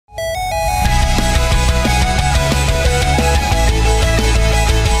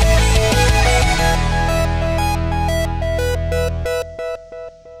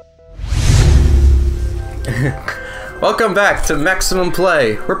Welcome back to Maximum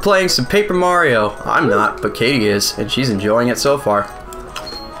Play. We're playing some Paper Mario. I'm not, but Caitie is, and she's enjoying it so far.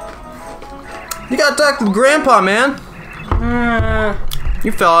 You gotta talk to Grandpa, man.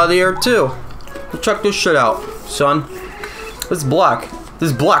 You fell out of the air too. Well, check this shit out, son. This block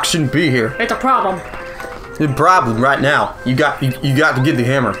shouldn't be here. It's a problem. The problem right now. You got to get the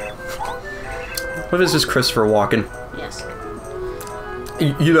hammer. What is this, Christopher Walken? Yes.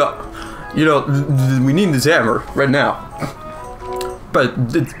 You know, we need this hammer right now. But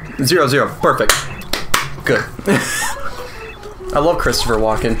 0-0, perfect. Good. I love Christopher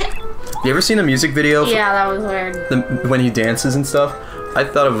Walken. You ever seen a music video? Yeah, that was weird. When he dances and stuff? I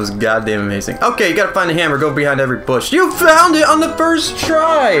thought it was goddamn amazing. Okay, you gotta find the hammer, go behind every bush. You found it on the first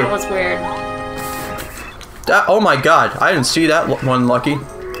try! That was weird. Oh my god, I didn't see that one, Lucky.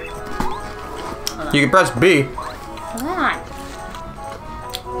 You can press B. Come on.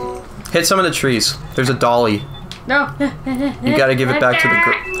 Hit some of the trees. There's a dolly. No. You gotta give it back to the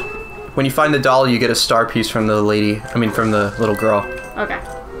girl. When you find the dolly, you get a star piece from the from the little girl. Okay.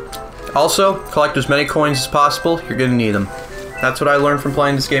 Also, collect as many coins as possible. You're gonna need them. That's what I learned from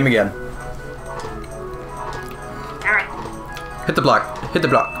playing this game again. Alright. Hit the block. Hit the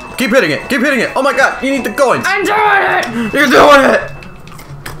block. Keep hitting it. Keep hitting it. Oh my god, you need the coins. I'm doing it! You're doing it!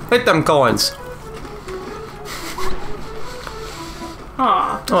 Hit them coins.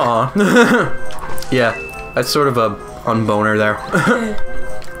 Aw. Aw. Yeah, that's sort of a unboner there.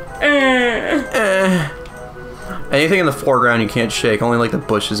 Anything in the foreground you can't shake, only like the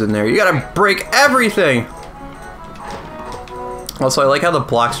bushes in there. You gotta break everything! Also, I like how the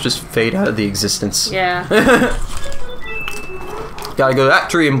blocks just fade out of the existence. Yeah. Gotta go to that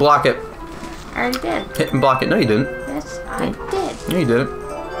tree and block it. I already did. Hit and block it. No, you didn't. Yes, I did. No, you didn't.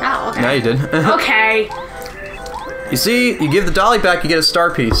 Oh, okay. No, you didn't. Okay. You see, you give the dolly back, you get a star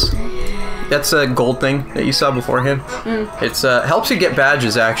piece. That's a gold thing that you saw beforehand. It's helps you get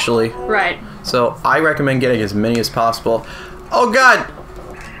badges, actually. Right. So I recommend getting as many as possible. Oh god!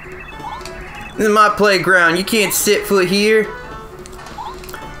 This is my playground. You can't set foot here.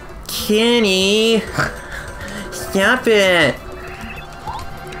 Kenny! Stop it!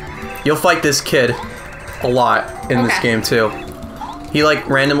 You'll fight this kid a lot in this game too. He like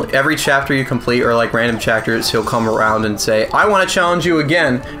randomly, every chapter you complete or like random chapters, he'll come around and say, I want to challenge you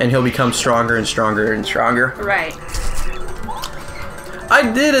again, and he'll become stronger and stronger and stronger. Right.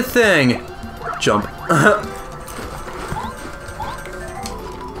 I did a thing! Jump.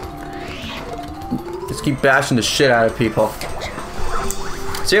 Just keep bashing the shit out of people.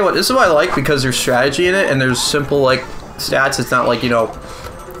 See what? This is what I like because there's strategy in it and there's simple like stats. It's not like, you know,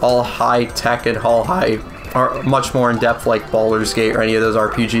 all high tech and all high, or much more in depth like Baldur's Gate or any of those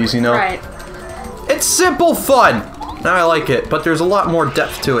RPGs, you know? Right. It's simple fun! And I like it, but there's a lot more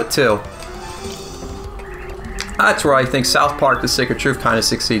depth to it too. That's where I think South Park: The Stick of Truth kind of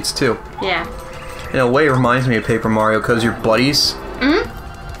succeeds too. Yeah. In a way, it reminds me of Paper Mario because your buddies.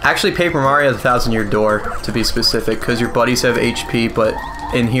 Actually, Paper Mario has a 1,000-year door, to be specific, because your buddies have HP, but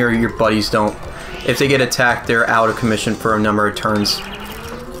in here, your buddies don't. If they get attacked, they're out of commission for a number of turns.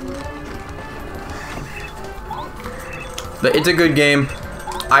 But it's a good game.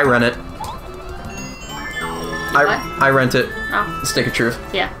 I rent it. I rent it. Oh. Stick of Truth.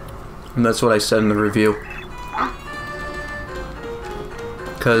 Yeah. And that's what I said in the review.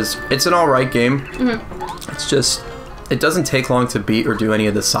 Because it's an alright game. It's just, it doesn't take long to beat or do any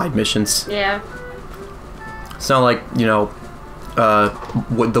of the side missions. Yeah. It's not like, you know,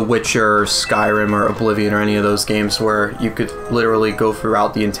 The Witcher or Skyrim or Oblivion or any of those games where you could literally go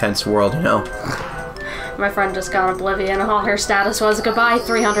throughout the intense world, you know? My friend just got Oblivion. All her status was goodbye,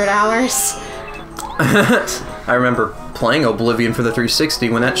 300 hours. I remember playing Oblivion for the 360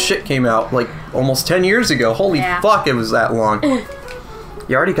 when that shit came out, like, almost 10 years ago. Holy fuck, it was that long.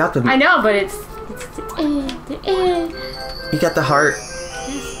 You already got the... I know, but it's You got the heart.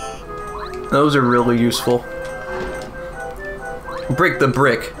 Those are really useful. Break the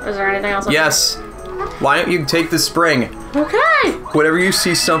brick. Is there anything else? Yes. Why don't you take the spring? Okay. Whenever you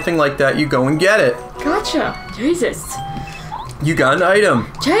see something like that, you go and get it. Gotcha. Jesus. You got an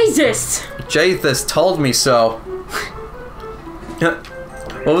item. Jesus. Jesus told me so.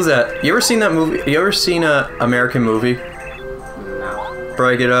 What was that? You ever seen that movie? You ever seen a American movie? No.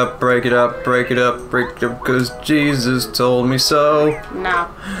 Break it up, break it up, break it up, break it up, cause Jesus told me so. No.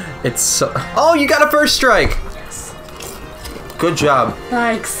 It's so... Oh, you got a first strike! Yes. Good job.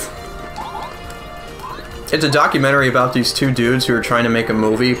 Thanks. It's a documentary about these two dudes who are trying to make a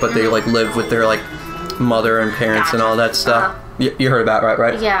movie, but they like live with their like mother and parents and all that stuff. You heard about it,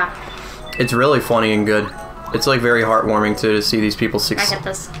 right? Yeah. It's really funny and good. It's like very heartwarming to see these people I get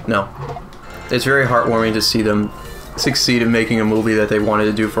this. No. It's very heartwarming to see them succeed in making a movie that they wanted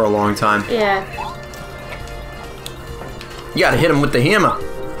to do for a long time. Yeah. You gotta hit him with the hammer.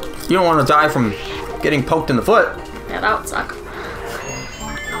 You don't want to die from getting poked in the foot. Yeah, that would suck.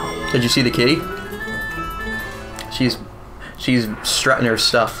 Did you see the kitty? She's strutting her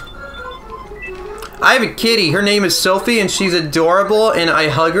stuff. I have a kitty. Her name is Sophie, and she's adorable. And I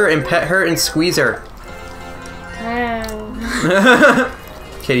hug her and pet her and squeeze her.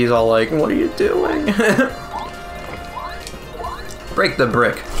 Kitty's all like, "What are you doing?" Break the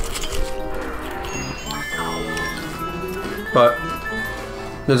brick. But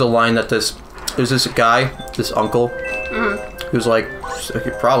there's a line that there's this guy, this uncle, who's like, he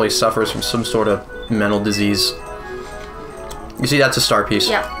probably suffers from some sort of mental disease. You see, that's a star piece.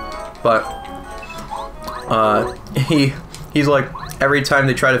 Yeah. But he's like, every time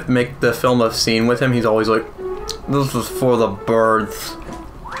they try to make the film a scene with him, he's always like, "This is for the birds.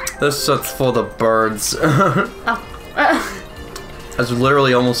 This is for the birds." Oh. That's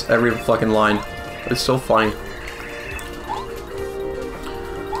literally almost every fucking line. It's so funny.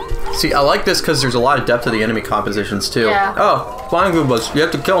 See, I like this because there's a lot of depth to the enemy compositions too. Yeah. Oh, flying Goombas. You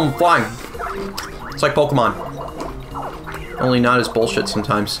have to kill them flying. It's like Pokemon. Only not as bullshit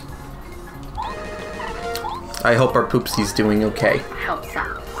sometimes. I hope our Poopsie's doing okay. I hope so.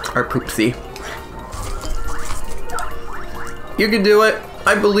 Our Poopsie. You can do it.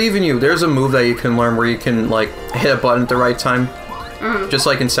 I believe in you. There's a move that you can learn where you can, like, hit a button at the right time. Just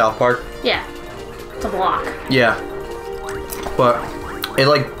like in South Park. Yeah. To block. Yeah. But it,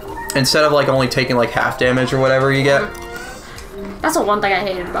 like, instead of, like, only taking, like, half damage or whatever you get, That's the one thing I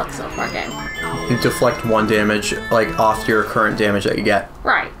hated about the South Park game. you deflect 1 damage, like, off your current damage that you get.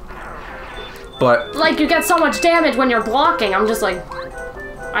 Right. But Like, you get so much damage when you're blocking. I'm just like,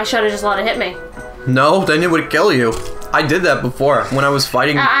 I should have just let it hit me. no, then it would kill you. I did that before when I was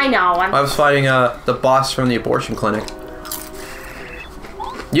fighting. I know. I was fighting the boss from the abortion clinic.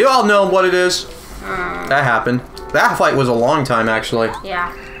 You all know what it is. That happened. That fight was a long time, actually.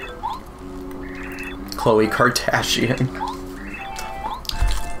 Yeah. Khloe Kardashian.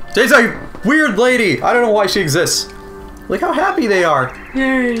 She's a weird lady. I don't know why she exists. Look how happy they are.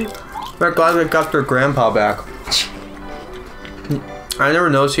 Yay. They're glad they got their grandpa back. I never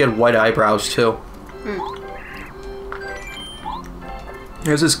noticed he had white eyebrows, too.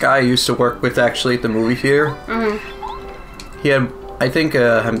 There's this guy I used to work with, actually, at the movie theater. He had, I think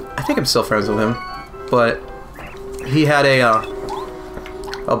I'm still friends with him, but he had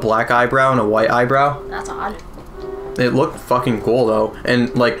a black eyebrow and a white eyebrow. That's odd. It looked fucking cool, though.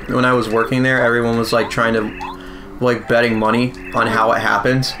 And, like, when I was working there, everyone was, like, trying to, like, betting money on how it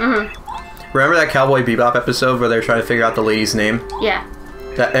happened. Remember that Cowboy Bebop episode where they were trying to figure out the lady's name? Yeah.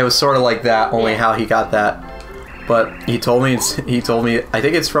 That it was sort of like that, only how he got that. But he told me, I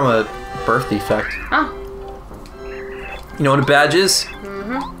think it's from a birth defect. Oh. You know what a badge is?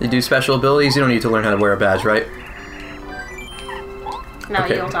 They do special abilities. You don't need to learn how to wear a badge, right? No,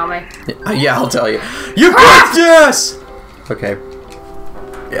 Okay. you'll tell me. Yeah, I'll tell you. You got this! Okay.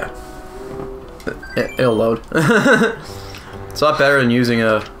 Yeah. It'll load. It's a lot better than using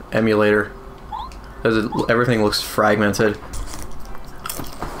a emulator. Because everything looks fragmented.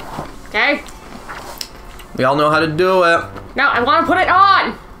 Okay. We all know how to do it. No, I want to put it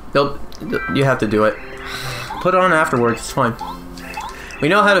on! You have to do it. Put it on afterwards, it's fine. We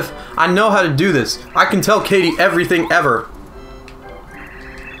know how to... I know how to do this. I can tell Caitie everything ever.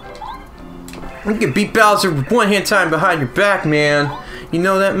 You can beat Bowser with one hand tied behind your back, man. You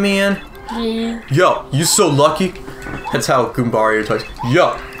know that, man? Yeah. Yo, you so lucky. That's how Goombario talks.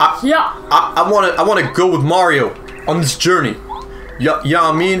 Yo, I wanna go with Mario on this journey. Yeah,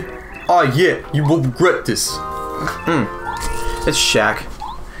 I mean? Oh yeah, you will regret this. It's Shaq.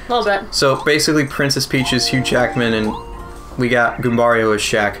 A little bit. So basically, Princess Peach is Hugh Jackman, and we got Goombario as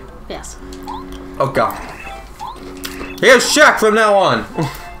Shaq. Yes. Oh god. Here's Shaq from now on.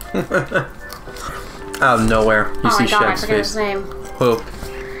 Out of nowhere, you see my god, I Shaq's forget face. his name. Who?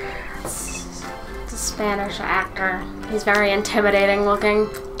 It's a Spanish actor. He's very intimidating looking.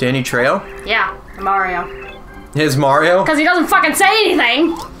 Danny Trejo? Yeah, Mario. His Mario? Because he doesn't fucking say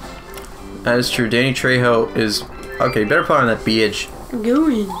anything! That is true. Danny Trejo is... Okay, better put on that badge.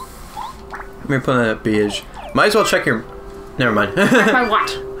 Gooey. Better put on that badge. Might as well check your... Never mind. My what?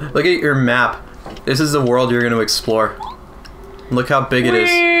 Look at your map. This is the world you're going to explore. Look how big it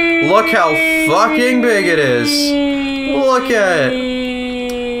is. Look how fucking big it is. Look at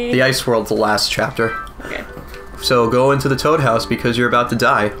it. The ice world's the last chapter. Okay. So go into the Toad House because you're about to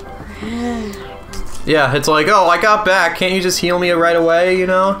die. Yeah, it's like, oh, I got back. Can't you just heal me right away, you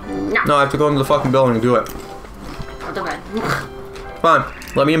know? No, I have to go into the fucking building and do it. Go to bed. Come on,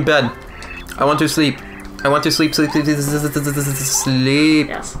 let me in bed. I want to sleep. I want to sleep, sleep, sleep, sleep.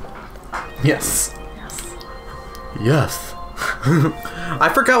 Yes. Yes. Yes. Yes.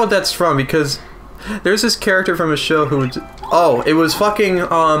 I forgot what that's from because there's this character from a show who would... Oh, it was fucking,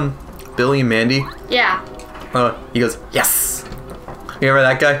 Billy and Mandy. Yeah. He goes, yes. You remember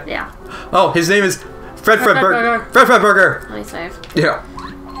that guy? Yeah. Oh, his name is Fred Burger. Fred Burger. Let me save. Yeah.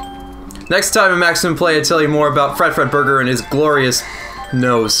 Next time in Maximum Play, I tell you more about Fred Burger and his glorious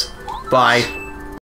nose. Bye.